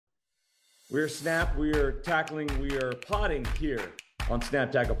We're Snap. We are potting here on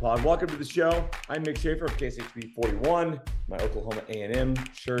Snap Tackle Pod. Welcome to the show. I'm Mick Schaefer of KSHB 41. My Oklahoma A&M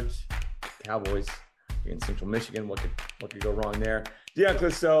shirt. Cowboys in Central Michigan. What could go wrong there? Deon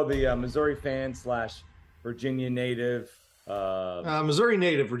Clissow, the Missouri fan / Virginia native. Missouri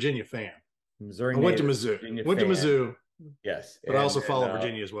native, Virginia fan. Missouri I went to native, Mizzou. Virginia Went to fan. Mizzou. Yes. But I also follow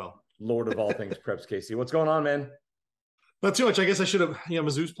Virginia as well. Lord of all things Preps KC. What's going on, man? Not too much. I guess I should have,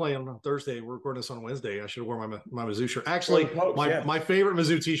 Mizzou's playing on Thursday. We're recording this on Wednesday. I should have worn my Mizzou shirt. Actually, my favorite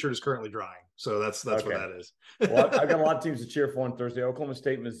Mizzou t-shirt is currently drying. So that's okay. What that is. Well, I've got a lot of teams to cheer for on Thursday. Oklahoma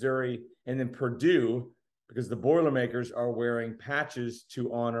State, Missouri, and then Purdue, because the Boilermakers are wearing patches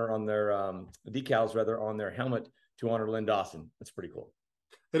to honor on their decals, rather, on their helmet to honor Lynn Dawson. That's pretty cool.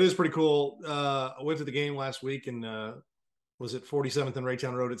 It is pretty cool. I went to the game last week and was at 47th and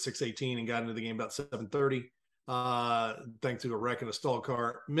Raytown Road at 6:18 and got into the game about 7:30. Thanks to a wreck in a stalled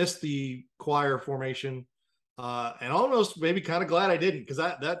car. Missed the choir formation, and almost maybe kind of glad I didn't, because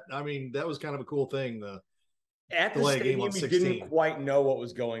that was kind of a cool thing. At the stadium, we didn't quite know what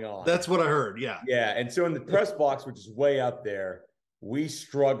was going on. That's what I heard. Yeah. And so in the press box, which is way up there, we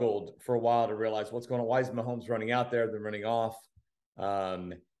struggled for a while to realize what's going on. Why is Mahomes running out there? They're running off.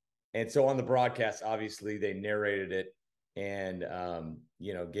 And so on the broadcast, obviously they narrated it and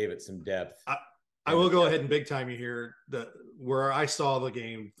gave it some depth. I will go ahead and big time you here. Where I saw the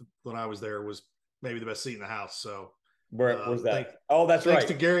game when I was there was maybe the best seat in the house. So where was that? Thanks right.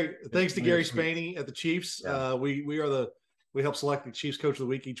 Thanks to Gary Spaney at the Chiefs. Yeah. We help select the Chiefs Coach of the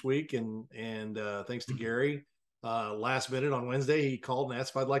Week each week, and thanks to Gary. Last minute on Wednesday, he called and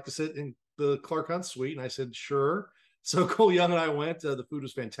asked if I'd like to sit in the Clark Hunt suite, and I said sure. So Cole Young and I went. The food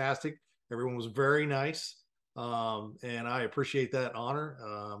was fantastic. Everyone was very nice, and I appreciate that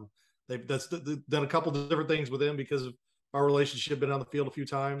honor. They've done a couple of different things with them because of our relationship. Been on the field a few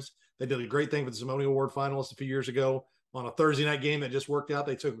times. They did a great thing with the Simone Award finalists a few years ago on a Thursday night game that just worked out.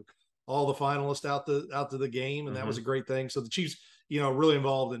 They took all the finalists out to the game, and that was a great thing. So the Chiefs, really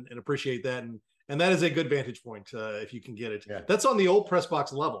involved and appreciate that. And that is a good vantage point if you can get it. Yeah. That's on the old press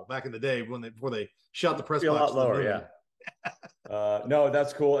box level back in the day before they shot the press box. A lot lower, yeah. No,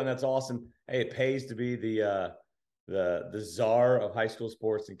 that's cool and that's awesome. Hey, it pays to be the czar of high school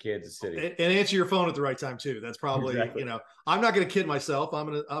sports in Kansas City, and answer your phone at the right time too. That's probably exactly. I'm not going to kid myself.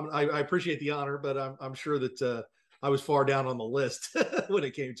 I appreciate the honor, but I'm sure that I was far down on the list when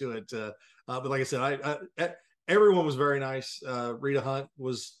it came to it. But like I said, everyone was very nice. Rita Hunt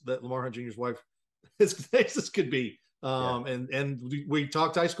was that Lamar Hunt Jr.'s wife. As nice as could be. And we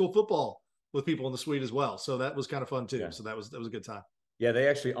talked high school football with people in the suite as well. So that was kind of fun too. Yeah. So that was a good time. Yeah, they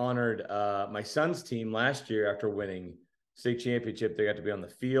actually honored my son's team last year after winning state championship. They got to be on the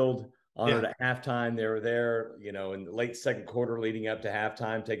field, honored at halftime. They were there, in the late second quarter leading up to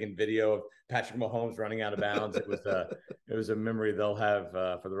halftime, taking video of Patrick Mahomes running out of bounds. It was a memory they'll have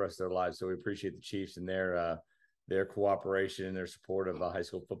for the rest of their lives. So we appreciate the Chiefs and their cooperation and their support of high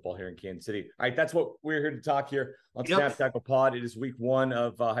school football here in Kansas City. All right, that's what we're here to talk here on Snap Tackle Pod. It is week 1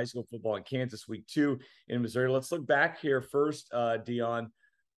 of high school football in Kansas, week 2 in Missouri. Let's look back here first, Deon.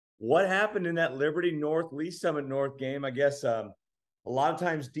 What happened in that Liberty North, Lee Summit North game? I guess a lot of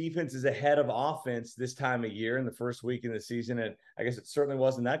times defense is ahead of offense this time of year in the first week in the season, and I guess it certainly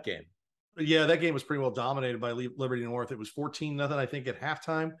wasn't that game. Yeah, that game was pretty well dominated by Liberty North. It was 14-0, I think, at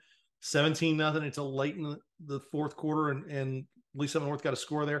halftime. 17-0 until late in the fourth quarter, and Lee Summit North got a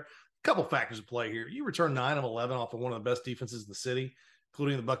score there. A couple factors at play here. You return 9 of 11 off of one of the best defenses in the city,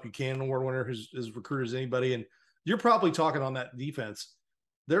 including the Buck Buchanan Award winner, who's as recruited as anybody. And you're probably talking on that defense,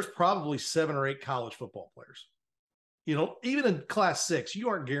 there's probably 7 or 8 college football players. Even in Class 6, you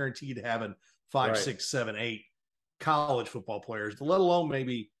aren't guaranteed having 5, 6, 7, 8 college football players, let alone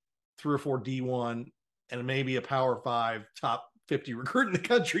maybe 3 or 4 D1 and maybe a Power 5 top 50 recruit in the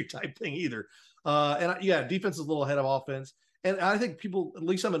country type thing either. Defense is a little ahead of offense. And I think people, at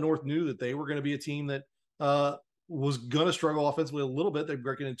least on the North, knew that they were going to be a team that was going to struggle offensively a little bit. They're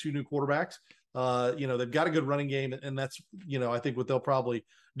breaking in 2 new quarterbacks. They've got a good running game, and that's, I think what they'll probably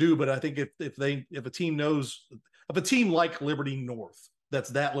do. But I think if a team like Liberty North that's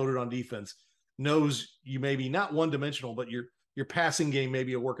that loaded on defense knows you may be not one-dimensional, but your passing game may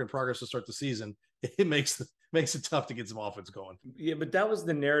be a work in progress to start the season, it makes it tough to get some offense going. Yeah, but that was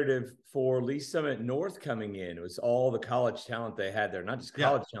the narrative for Lee Summit North coming in. It was all the college talent they had there, not just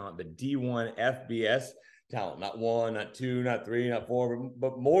college talent, but D1 FBS talent, not 1, not 2, not 3, not 4,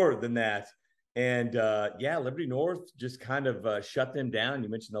 but more than that. And Liberty North just kind of shut them down. You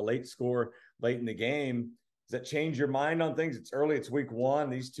mentioned the late score late in the game. Does that change your mind on things? It's early, it's week 1.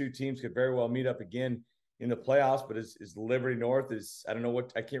 These two teams could very well meet up again in the playoffs, but is Liberty North I don't know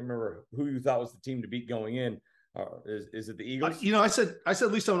I can't remember who you thought was the team to beat going in. Is it the Eagles? I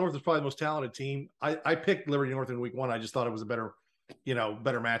said Lee Summit North is probably the most talented team. I picked Liberty North in week 1. I just thought it was a better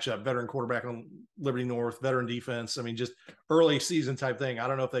matchup, veteran quarterback on Liberty North, veteran defense. I mean, just early season type thing. I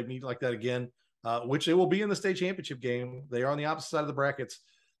don't know if they meet like that again, which it will be in the state championship game. They are on the opposite side of the brackets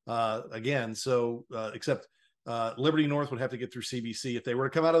again. So except Liberty North would have to get through CBC if they were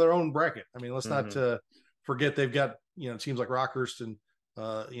to come out of their own bracket. I mean, let's not forget they've got, teams like Rockhurst and,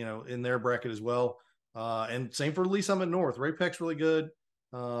 in their bracket as well. And same for Lee Summit North. Ray Peck's really good.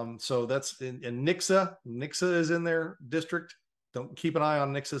 So that's and Nixa. Nixa is in their district. Don't keep an eye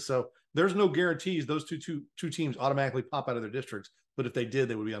on Nixa. So there's no guarantees those two teams automatically pop out of their districts. But if they did,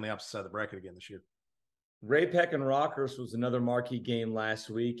 they would be on the opposite side of the bracket again this year. Ray Peck and Rockhurst was another marquee game last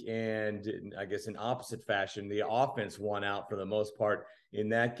week, and I guess in opposite fashion, the offense won out for the most part in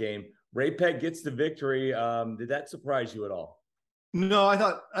that game. Ray Peck gets the victory. Did that surprise you at all? No, I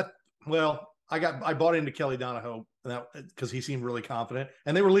thought. I bought into Kelly Donahoe because he seemed really confident,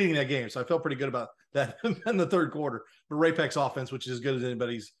 and they were leading that game, so I felt pretty good about that in the third quarter. But Ray Peck's offense, which is as good as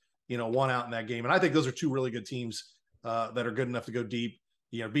anybody's, won out in that game, and I think those are two really good teams that are good enough to go deep,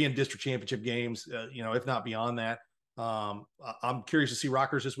 be in district championship games, if not beyond that. I'm curious to see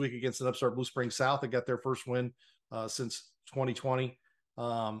Rockers this week against an upstart Blue Springs South that got their first win since 2020.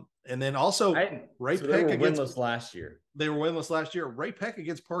 And then also Ray Peck winless last year. They were winless last year. Ray Peck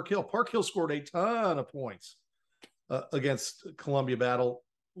against Park Hill. Park Hill scored a ton of points against Columbia Battle.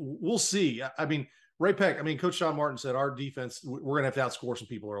 We'll see. I mean, Ray Peck, Coach Sean Martin said our defense, we're going to have to outscore some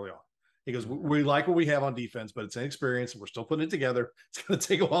people early on. He goes, we like what we have on defense, but it's inexperience. We're still putting it together. It's going to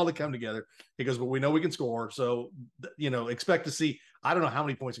take a while to come together. He goes, but we know we can score. So, expect to see. I don't know how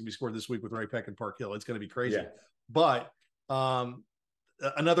many points can be scored this week with Ray Peck and Park Hill. It's going to be crazy. Yeah. But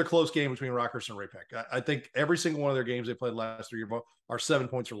another close game between Rockhurst and Ray Peck. I think every single one of their games they played last 3 years are 7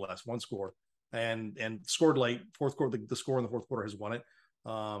 points or less, one score, and scored late. Fourth quarter, the score in the fourth quarter has won it.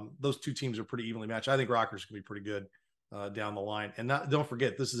 Those two teams are pretty evenly matched. I think Rockhurst can be pretty good down the line. And don't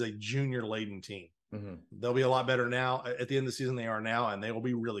forget, this is a junior laden team. Mm-hmm. They'll be a lot better now at the end of the season. They are now, and they will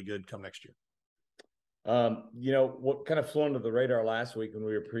be really good come next year. What kind of flew under the radar last week when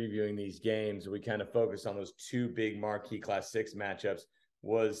we were previewing these games, we kind of focused on those two big marquee Class 6 matchups,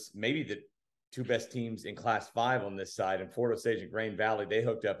 was maybe the two best teams in Class 5 on this side. And Fort Osage and Grain Valley, they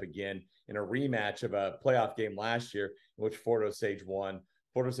hooked up again in a rematch of a playoff game last year, in which Fort Osage won.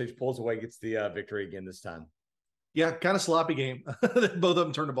 Fort Osage pulls away, gets the victory again this time. Yeah, kind of sloppy game. Both of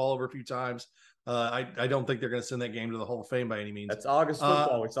them turned the ball over a few times. I don't think they're going to send that game to the Hall of Fame by any means. That's August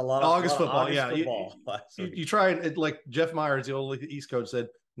football. It's a lot of August football. August football. You try it like Jeff Myers, the old East coach, said.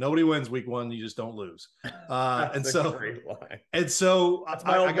 Nobody wins week 1. You just don't lose. And so that's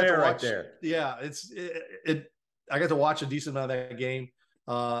my old bear right there. Yeah, I got to watch a decent amount of that game.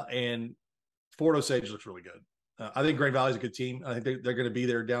 And Fort Osage looks really good. I think Grain Valley is a good team. I think they're going to be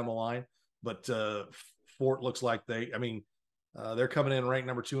there down the line, but Fort looks like they're coming in ranked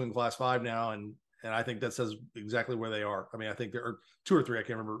number 2 in Class 5 now. And I think that says exactly where they are. I think there are 2 or 3. I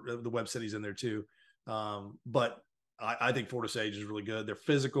can't remember. The Webb City's in there too. But I think Fort Osage is really good. They're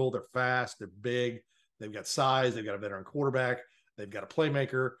physical, they're fast, they're big, they've got size, they've got a veteran quarterback, they've got a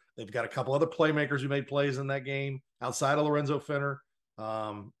playmaker, they've got a couple other playmakers who made plays in that game outside of Lorenzo Fenner.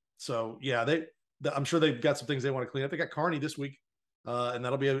 So yeah, I'm sure they've got some things they want to clean up. They got Kearney this week, and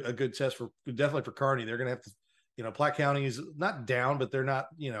that'll be a good test definitely for Kearney. They're going to have to, Platte County is not down, but they're not,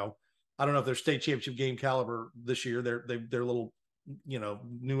 I don't know if they're state championship game caliber this year. They're little,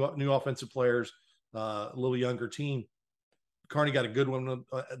 new offensive players. A little younger team. Kearney got a good one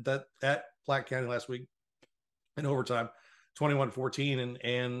at Platte County last week in overtime, 21-14.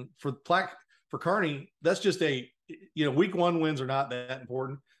 And for Kearney, that's just week 1 wins are not that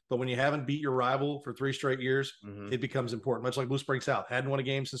important, but when you haven't beat your rival for 3 straight years, it becomes important. Much like Blue Springs South hadn't won a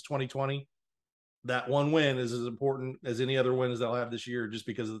game since 2020. That one win is as important as any other wins they'll have this year, just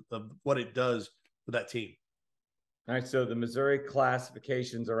because of what it does for that team. All right, so the Missouri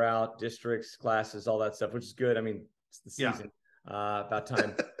classifications are out, districts, classes, all that stuff, which is good. It's the season. About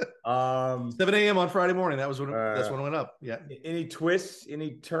time. 7 a.m. on Friday morning. That's when it went up. Yeah. Any twists,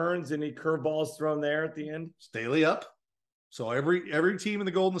 any turns, any curveballs thrown there at the end? Staley up. So every team in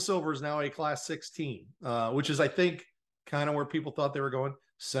the gold and the silver is now a Class 6 team, which is, I think, kind of where people thought they were going.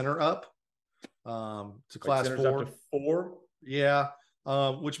 Center up to Class 4. Up to 4? Yeah,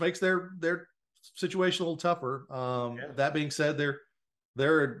 which makes their situation a little tougher. That being said,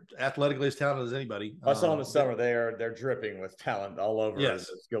 they're athletically as talented as anybody. I saw in the summer they're dripping with talent all over. Yes,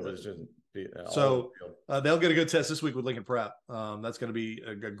 the skill position. So they'll get a good test this week with Lincoln Prep. That's going to be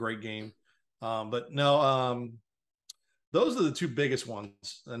a great game. But no, those are the two biggest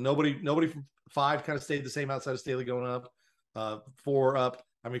ones. Nobody from 5 kind of stayed the same outside of Staley going up. 4 up.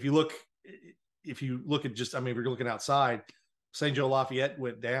 I mean, if you look at just, I mean, if you're looking outside, St. Joe Lafayette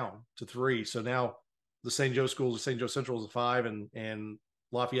went down to 3. So now the St. Joe schools, St. Joe Central is a 5, and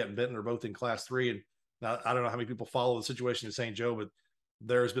Lafayette and Benton are both in Class 3. And now I don't know how many people follow the situation in St. Joe, but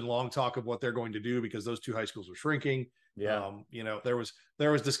there's been long talk of what they're going to do because those 2 high schools are shrinking. Yeah. There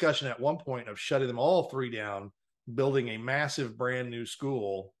was discussion at one point of shutting them all 3 down, building a massive brand new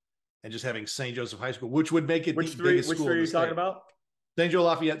school, and just having St. Joseph High School, which would make it which 3 are you talking about? St. Joe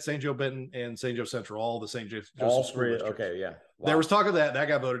Lafayette, St. Joe Benton, and St. Joe Central, all the St. Joseph all 3. Okay, yeah. Wow. There was talk of that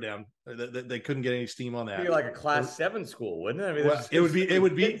got voted down. They couldn't get any steam on that. It'd be like a Class 7 school, wouldn't it? I mean, well,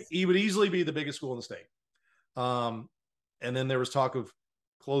 it would easily be the biggest school in the state. And then there was talk of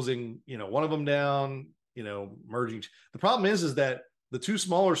closing, one of them down, merging. The problem is that the 2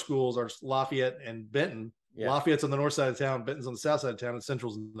 smaller schools are Lafayette and Benton. Yeah. Lafayette's on the north side of town, Benton's on the south side of town, and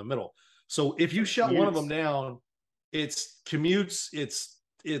Central's in the middle. So if you shut one of them down, it's commutes,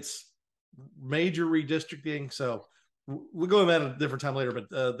 it's major redistricting. So we'll go into that at a different time later. But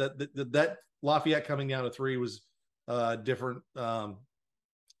that Lafayette coming down to 3 was different, and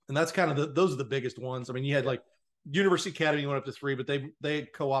that's kind of those are the biggest ones. I mean, you had like University Academy went up to 3, but they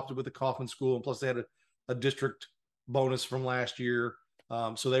co-opted with the Kaufman School, and plus they had a district bonus from last year.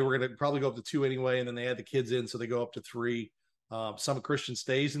 So they were going to probably go up to 2 anyway, and then they had the kids in, so they go up to 3. Summit Christian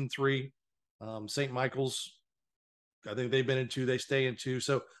stays in 3. St. Michael's, I think they've been in 2. They stay in 2.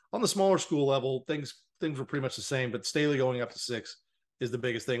 So on the smaller school level, things were pretty much the same. But Staley going up to 6 is the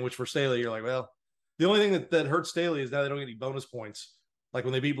biggest thing. Which for Staley, you're like, well, the only thing that hurts Staley is now they don't get any bonus points. Like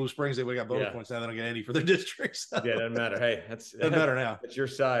when they beat Blue Springs, they would have got bonus points. Now they don't get any for their districts. Yeah, it doesn't matter. Hey, doesn't matter now. It's your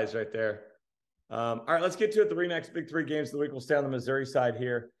size right there. All right, let's get to it. The next big 3 games of the week. We'll stay on the Missouri side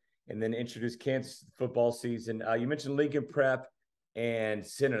here and then introduce Kansas football season. You mentioned Lincoln Prep and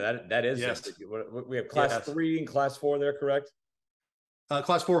Center. That is we have Class 3 and Class 4 there, correct?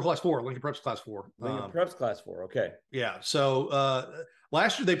 Class 4. Lincoln Prep's Class 4. Lincoln Prep's Class 4. Okay. Yeah. So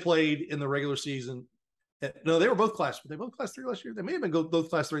last year they played in the regular season. No, they were both Class 3 last year. They may have been both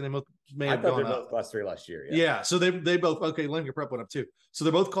Class 3. And they may have gone both Class 3 last year. Yeah. So they both Lincoln Prep went up too. So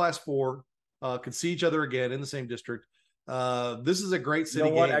they're both Class 4. Could see each other again in the same district. This is a great city.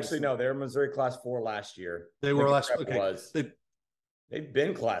 You know what? Actually, no, they were Missouri Class 4 last year. They were last. Okay. They've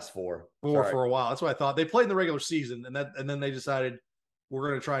been Class 4 for a while. That's what I thought. They played in the regular season, and then they decided we're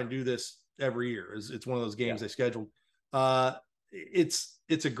going to try and do this every year. It's one of those games they scheduled.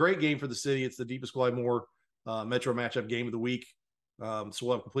 It's a great game for the city. It's the Deepest Squad Moore Metro matchup game of the week. So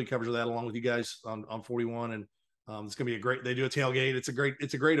we'll have complete coverage of that along with you guys on 41, and it's going to be a great. They do a tailgate. It's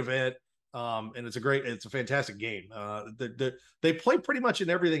a great event. And it's a fantastic game. They play pretty much in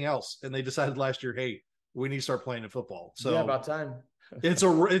everything else, and they decided last year, hey, we need to start playing in football. So about time.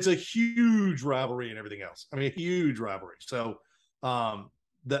 it's a huge rivalry and everything else. I mean, a huge rivalry. So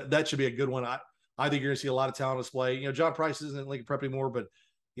that should be a good one. I think you're going to see a lot of talent display. John Price isn't Lincoln Prep anymore, but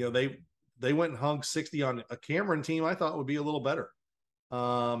they went and hung 60 on a Cameron team I thought would be a little better.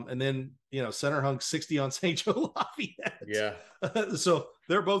 And then Center hung 60 on St. Joe Lafayette. Yeah. So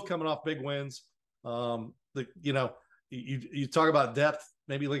they're both coming off big wins. You talk about depth.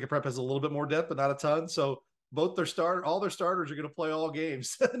 Maybe Lincoln Prep has a little bit more depth, but not a ton. So all their starters are going to play all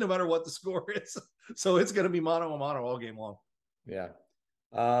games, no matter what the score is. So it's going to be mano a mano all game long. Yeah.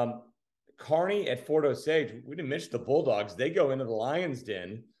 Kearney at Fort Osage. We didn't mention the Bulldogs. They go into the Lions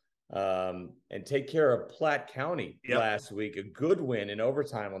Den and take care of Platte County last week. A good win in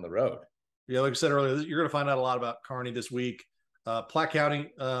overtime on the road. Yeah, like I said earlier, you're going to find out a lot about Kearney this week. Platte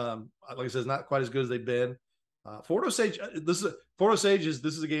County, like I said, is not quite as good as they've been. Fort Osage, this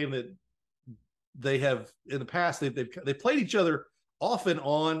is a game that they have in the past. They played each other off and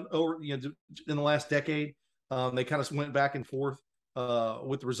on over in the last decade. They kind of went back and forth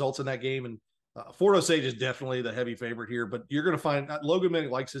with the results in that game, and Fort Osage is definitely the heavy favorite here. But you're going to find Logan Minnick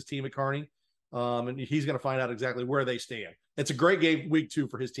likes his team at Kearney, and he's going to find out exactly where they stand. It's a great game week 2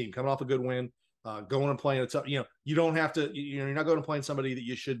 for his team, coming off a good win, going and playing. You don't have to. You're not going to play somebody that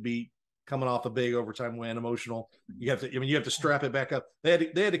you should beat. Coming off a big overtime win, emotional. You have to strap it back up. They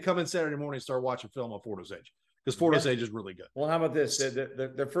had to come in Saturday morning and start watching film on Fort Osage because Fort Osage is really good. Well, how about this?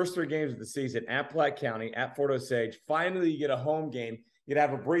 Their first 3 games of the season at Platte County, at Fort Osage. Finally, you get a home game. You'd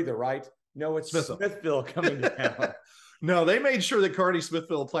have a breather, right? No, it's Smithville coming down. No, they made sure that Kearney,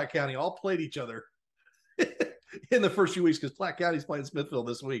 Smithville, and Platte County all played each other in the first few weeks because Platte County's playing Smithville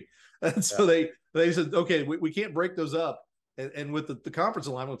this week. And so they said, okay, we can't break those up. And with the conference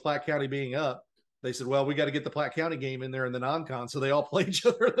alignment, with Platte County being up, they said, well, we got to get the Platte County game in there in the non-con. So they all play each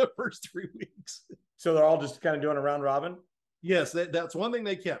other the first 3 weeks. So they're all just kind of doing a round robin? Yes, that's one thing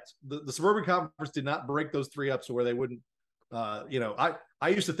they kept. The Suburban Conference did not break those 3 up so where they wouldn't, I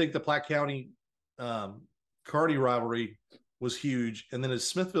used to think the Platte County Kearney rivalry was huge. And then as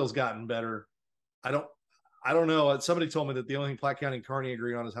Smithville's gotten better, I don't know. Somebody told me that the only thing Platte County and Kearney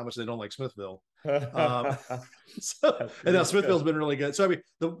agree on is how much they don't like Smithville. And now Smithville's been really good. So I mean,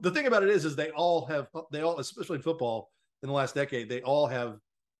 the thing about it is they all, especially in football in the last decade, they all have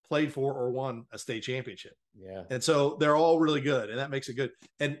played for or won a state championship. Yeah. And so they're all really good, and that makes it good.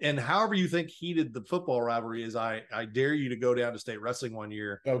 And however you think heated the football rivalry is, I dare you to go down to state wrestling one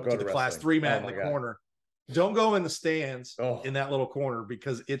year to the wrestling. Class 3 mat in the corner. Don't go in the stands in that little corner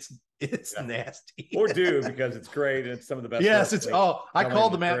because it's nasty. Or do, because it's great and it's some of the best. Yes, I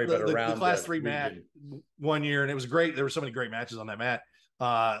called the mat the class 3 mat one year, and it was great. There were so many great matches on that mat.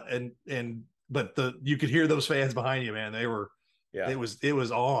 But you could hear those fans behind you, man. They were it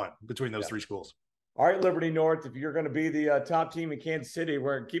was on between those 3 schools. All right, Liberty North, if you're going to be the top team in Kansas City,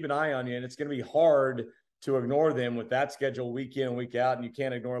 we're going to keep an eye on you, and it's going to be hard to ignore them with that schedule week in and week out, and you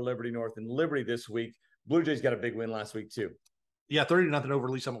can't ignore Liberty North and Liberty this week. Blue Jays got a big win last week too. Yeah, 30-0 over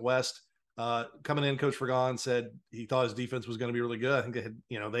Lee Summit West. Coming in, Coach Fergon said he thought his defense was going to be really good. I think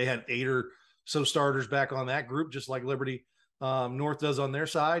they had 8 or so starters back on that group, just like Liberty North does on their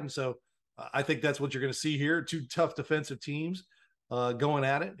side. And so I think that's what you're going to see here. 2 tough defensive teams going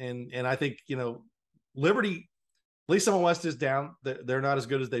at it. And I think, Liberty, Lee Summit West is down. They're not as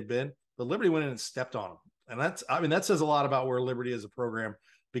good as they've been, but Liberty went in and stepped on them. And that says a lot about where Liberty is a program,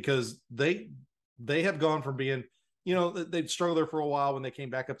 because they have gone from being, they'd struggled there for a while when they came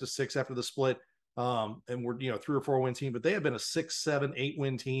back up to 6 after the split, and were 3 or 4 win team, but they have been a 6, 7, 8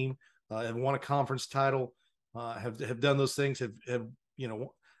 win team, have won a conference title, have done those things, have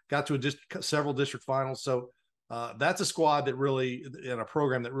got to several district finals. So that's a squad that really, and a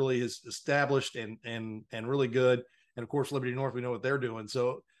program that really is established and really good. And of course, Liberty North, we know what they're doing.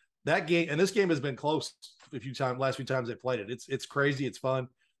 So that game, and this game has been close last few times they played it. It's crazy. It's fun.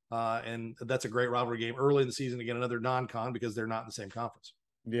 And that's a great rivalry game early in the season. Again, another non-con because they're not in the same conference.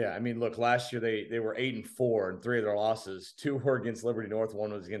 Yeah. I mean, look, last year they were 8-4 and 3 of their losses. 2 were against Liberty North.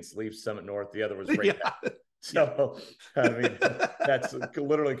 1 was against Leaf Summit North. The other was Ray. Yeah. So, I mean, that's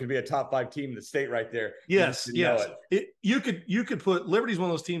literally could be a top 5 team in the state right there. Yes. You could put Liberty's one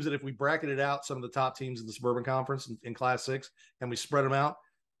of those teams that if we bracketed out some of the top teams in the Suburban Conference in Class 6 and we spread them out,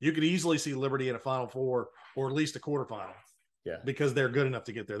 you could easily see Liberty in a Final Four or at least a quarterfinal. Yeah, because they're good enough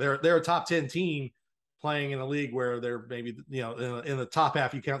to get there. They're a top 10 team playing in a league where they're maybe in the top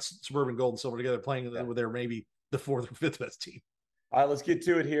half. You count Suburban Gold and Silver together, playing where they're maybe the 4th or 5th best team. All right, let's get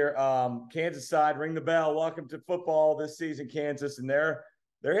to it here. Kansas side, ring the bell. Welcome to football this season, Kansas, and they're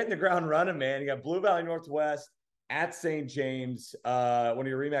hitting the ground running, man. You got Blue Valley Northwest at St. James, one of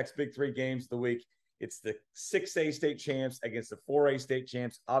your Remax Big 3 games of the week. It's the 6A state champs against the 4A state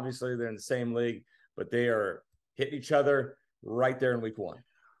champs. Obviously, they're in the same league, but they are hitting each other right there in week 1.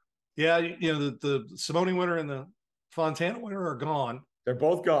 Yeah, the Simone winner and the Fontana winner are gone. They're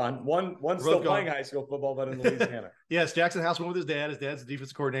both gone. One's still playing high school football, but in Louisiana. Yes, Jackson House went with his dad. His dad's the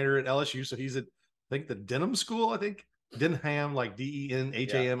defensive coordinator at LSU, so he's at, I think, the Denham School. Denham, like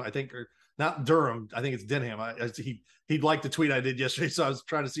Denham. I think, or not Durham. I think it's Denham. He'd like the tweet I did yesterday, so I was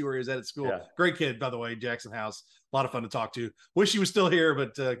trying to see where he was at school. Yeah. Great kid, by the way, Jackson House. A lot of fun to talk to. Wish he was still here,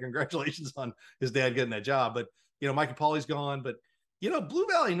 but congratulations on his dad getting that job. But Mikey Pauly's gone, but Blue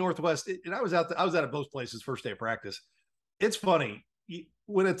Valley Northwest, and I was out at both places first day of practice. It's funny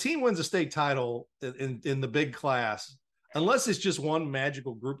when a team wins a state title in the big class, unless it's just one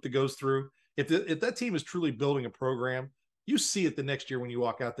magical group that goes through. If that team is truly building a program, you see it the next year when you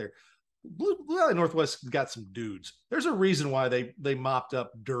walk out there. Blue Valley Northwest got some dudes. There's a reason why they mopped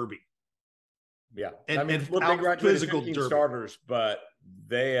up Derby. Yeah, and they graduated 15 starters, but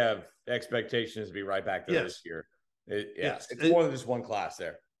they have expectations to be right back there this year. It's more than just one class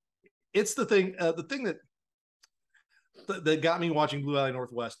there. It's the thing. The thing that got me watching Blue Valley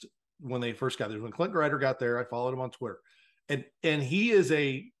Northwest when they first got there. When Clint Grider got there, I followed him on Twitter, and he is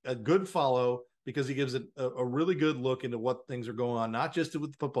a good follow because he gives a really good look into what things are going on, not just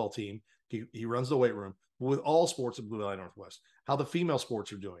with the football team. He runs the weight room, but with all sports at Blue Valley Northwest, how the female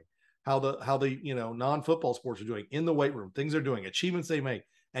sports are doing, how the non-football sports are doing in the weight room, things they're doing, achievements they make.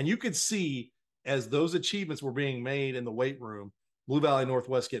 And you could see as those achievements were being made in the weight room, Blue Valley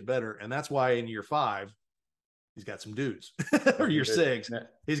Northwest get better. And that's why in year 5, he's got some dudes. Or year 6,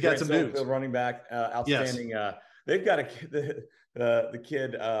 he's got some dudes. Running back, outstanding. Yes. They've got the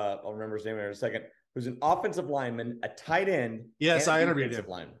kid, I'll remember his name in a second, who's an offensive lineman, a tight end. Yes, I interviewed him.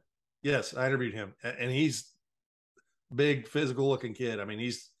 Lineman. Yes, I interviewed him, and he's big, physical looking kid. I mean,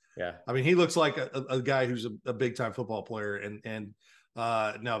 he looks like a guy who's a big time football player. And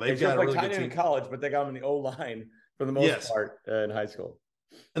no, they've got a really good team in college, but they got him in the O line for the most part in high school.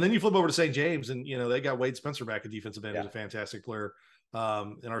 And then you flip over to St. James, and they got Wade Spencer back at defensive end, who's a fantastic player.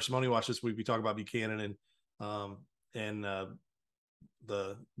 In our Simone Watch this week, we talk about Buchanan and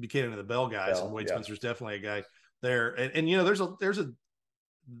the Buchanan and the Bell guys, and Wade Spencer's definitely a guy there. And there's a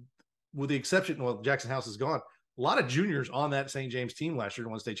with the exception, Jackson House is gone. A lot of juniors on that St. James team last year to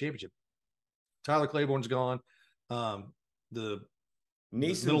win state championship. Tyler Claiborne's gone. The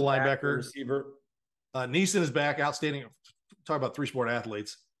middle linebacker receiver. Neeson is back, outstanding. Talk about 3-sport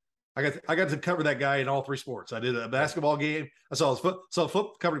athletes. I got to cover that guy in all 3 sports. I did a basketball game. I saw his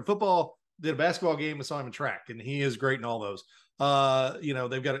covered football. Did a basketball game. I saw him in track, and he is great in all those.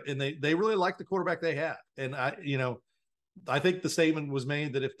 They've got it, and they really like the quarterback they have. And I think the statement was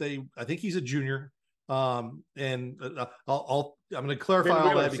made that I think he's a junior. I'm going to clarify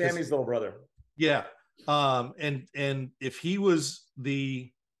all that because Sammy's little brother. Yeah. And if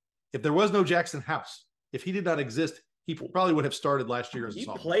there was no Jackson House, if he did not exist, he probably would have started last year as a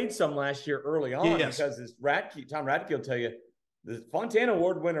sophomore. He played some last year early on because Tom Radke will tell you the Fontana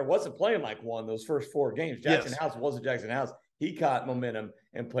Award winner wasn't playing like one those first 4 games. Jackson House wasn't Jackson House. He caught momentum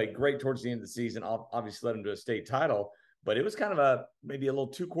and played great towards the end of the season. Obviously led him to a state title, but it was kind of maybe a little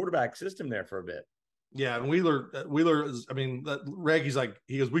 2 quarterback system there for a bit. Yeah, and Wheeler is, Raggy's like,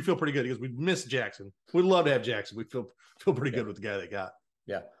 he goes, we feel pretty good. He goes, we miss Jackson. We'd love to have Jackson. We feel pretty good with the guy they got.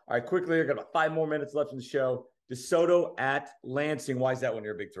 Yeah. All right, quickly, I've got about 5 more minutes left in the show. DeSoto at Lansing. Why is that one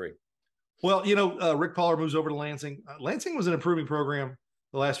your big 3? Well, Rick Pollard moves over to Lansing. Lansing was an improving program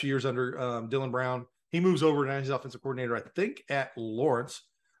the last few years under Dylan Brown. He moves over, and now he's offensive coordinator, I think, at Lawrence.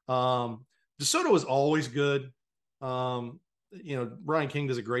 DeSoto is always good. Brian King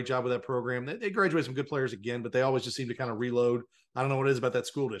does a great job with that program. They graduate some good players again, but they always just seem to kind of reload. I don't know what it is about that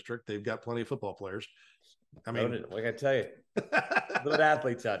school district. They've got plenty of football players. I mean, what can I tell you? Good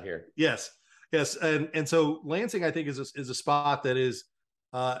athletes out here. Yes. And so Lansing, I think, is a spot that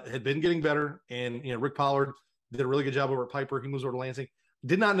had been getting better. And, Rick Pollard did a really good job over at Piper. He moves over to Lansing.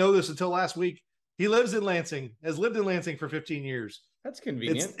 Did not know this until last week. He has lived in Lansing for 15 years. That's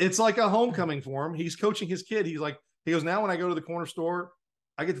convenient. It's like a homecoming for him. He's coaching his kid. He goes, now when I go to the corner store,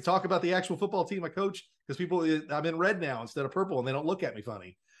 I get to talk about the actual football team I coach because I'm in red now instead of purple, and they don't look at me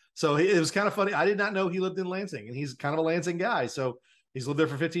funny. So it was kind of funny. I did not know he lived in Lansing, and he's kind of a Lansing guy. So he's lived there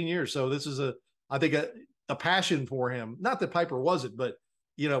for 15 years. So this is I think a passion for him. Not that Piper wasn't, but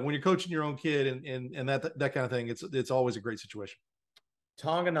when you're coaching your own kid and that kind of thing, it's always a great situation.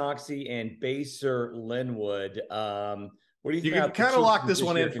 Tonganoxie and Baser Linwood. What do you think? You can kind of lock this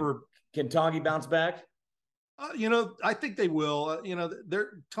one in for. Can Tongi bounce back? I think they will.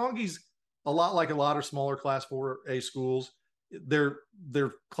 Tongi's a lot like a lot of smaller Class 4A schools. They're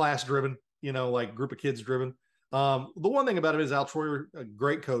class driven, like group of kids driven. The one thing about it is Al Troyer, a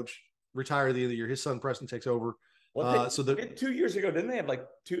great coach, retired at the end of the year. His son Preston takes over. Well, 2 years ago, didn't they have like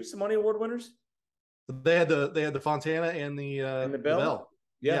 2 Simone Award winners? They had the Fontana and the Bell.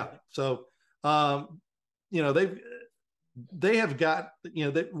 Yeah. So they have got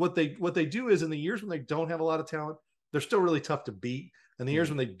what they do is in the years when they don't have a lot of talent, they're still really tough to beat. And the years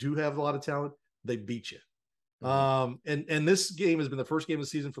when they do have a lot of talent, they beat you. And this game has been the first game of the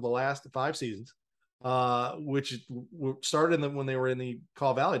season for the last 5 seasons, which started when they were in the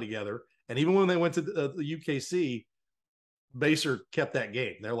Kaw Valley together. And even when they went to the UKC, Baser kept that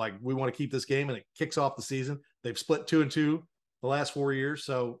game. They're like, we want to keep this game, and it kicks off the season. They've split 2-2 the last 4 years.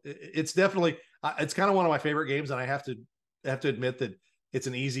 So it's definitely, it's kind of one of my favorite games. And I have to admit that it's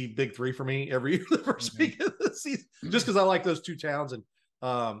an easy big 3 for me every year, the first week of the season, just because I like those 2 towns. And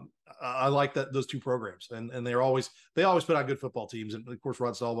I like those 2 programs, and they always put on good football teams. And of course,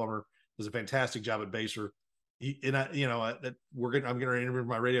 Rod Stahlbaumer does a fantastic job at Baser. I'm going to interview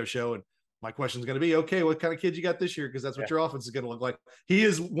my radio show, and my question is going to be, okay, what kind of kid you got this year? Because that's what your offense is going to look like. He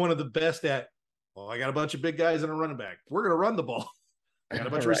is one of the best at, I got a bunch of big guys and a running back. We're going to run the ball. I got a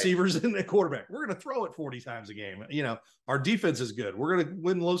bunch of receivers and a quarterback. We're going to throw it 40 times a game. Our defense is good. We're going to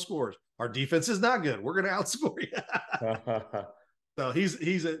win low scores. Our defense is not good. We're going to outscore you. So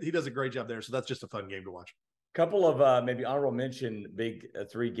he does a great job there. So that's just a fun game to watch. Couple of maybe honorable mention big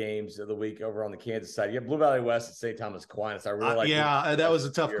 3 games of the week over on the Kansas side. You have Blue Valley West at St. Thomas Aquinas. I really like. That was a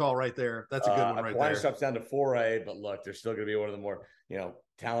tough call right there. That's a good one right Aquinas drops down to 4A, but look, they're still going to be one of the more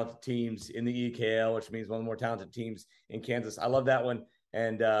talented teams in the EKL, which means one of the more talented teams in Kansas. I love that one.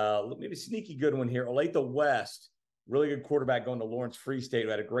 And maybe a sneaky good one here. Olathe West, really good quarterback going to Lawrence Free State, who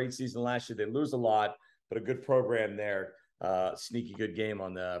had a great season last year. They lose a lot, but a good program there. sneaky good game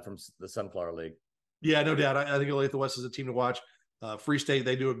from the Sunflower League. Yeah, no doubt. I think Olathe West is a team to watch. Free State,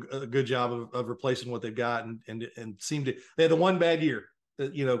 they do a good job of replacing what they've got, and seem to. They had the one bad year,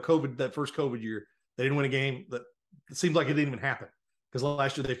 COVID, that first COVID year, they didn't win a game. That it seems like it didn't even happen, because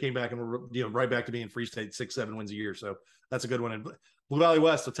last year they came back and were right back to being Free State 6-7 wins a year. So that's a good one. And Blue Valley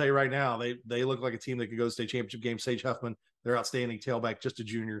West, I'll tell you right now, they look like a team that could go to state championship game. Sage Huffman, their outstanding tailback, just a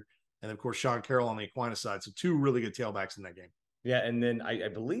junior, and of course Sean Carroll on the Aquinas side. So two really good tailbacks in that game. Yeah, and then I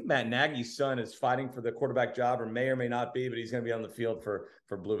believe Matt Nagy's son is fighting for the quarterback job, or may not be, but he's going to be on the field for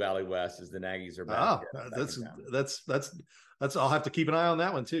Blue Valley West as the Nagys are back. That's I'll have to keep an eye on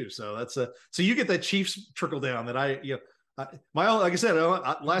that one too. So that's so you get that Chiefs trickle down that my own, like I said,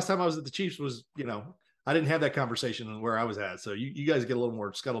 last time I was at the Chiefs was I didn't have that conversation where I was at. So you guys get a little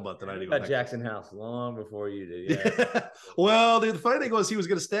more scuttlebutt than I do. At Jackson House long before you did. Yeah. Well, the funny thing was he was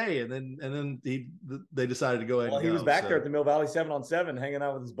going to stay, and then they decided to go ahead. Well, he was back there at the Mill Valley 7-on-7, hanging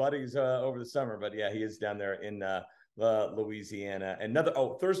out with his buddies over the summer. But yeah, he is down there in Louisiana. Another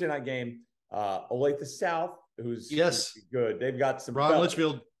Thursday night game, Olathe South, who's good. They've got some Ron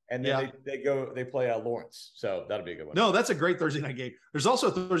Litchfield. And then they play Lawrence. So that'll be a good one. No, that's a great Thursday night game. There's also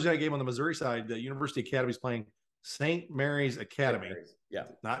a Thursday night game on the Missouri side. The University Academy is playing St. Mary's Academy. St. Mary's. Yeah.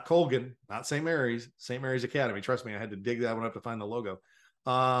 Not Colgan, not St. Mary's, St. Mary's Academy. Trust me, I had to dig that one up to find the logo.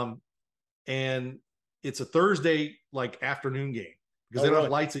 And it's a Thursday afternoon game because they don't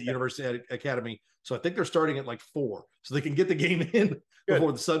have lights at University Academy. So I think they're starting at 4, so they can get the game in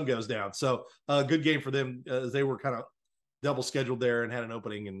before the sun goes down. So good game for them. They were kind of double scheduled there and had an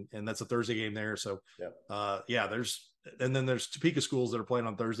opening, and that's a Thursday game there. So there's Topeka schools that are playing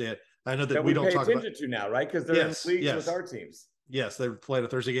on Thursday. I know that we don't talk about to now, right? Because they're in leagues with our teams. Yes, they're playing a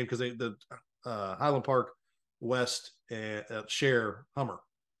Thursday game because the Highland Park West share Hummer.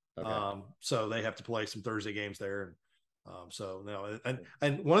 Okay. So they have to play some Thursday games there.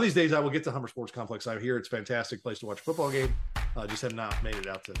 And one of these days I will get to Hummer Sports Complex. I hear it's a fantastic place to watch a football game. Just have not made it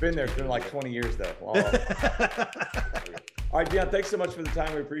out to. Been there. It's been 20 years though. All right, Deon, thanks so much for the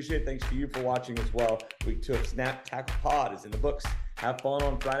time. We appreciate it. Thanks to you for watching as well. Week 2 of Snap Tackle Pod is in the books. Have fun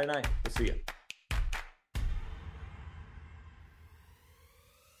on Friday night. We'll see you.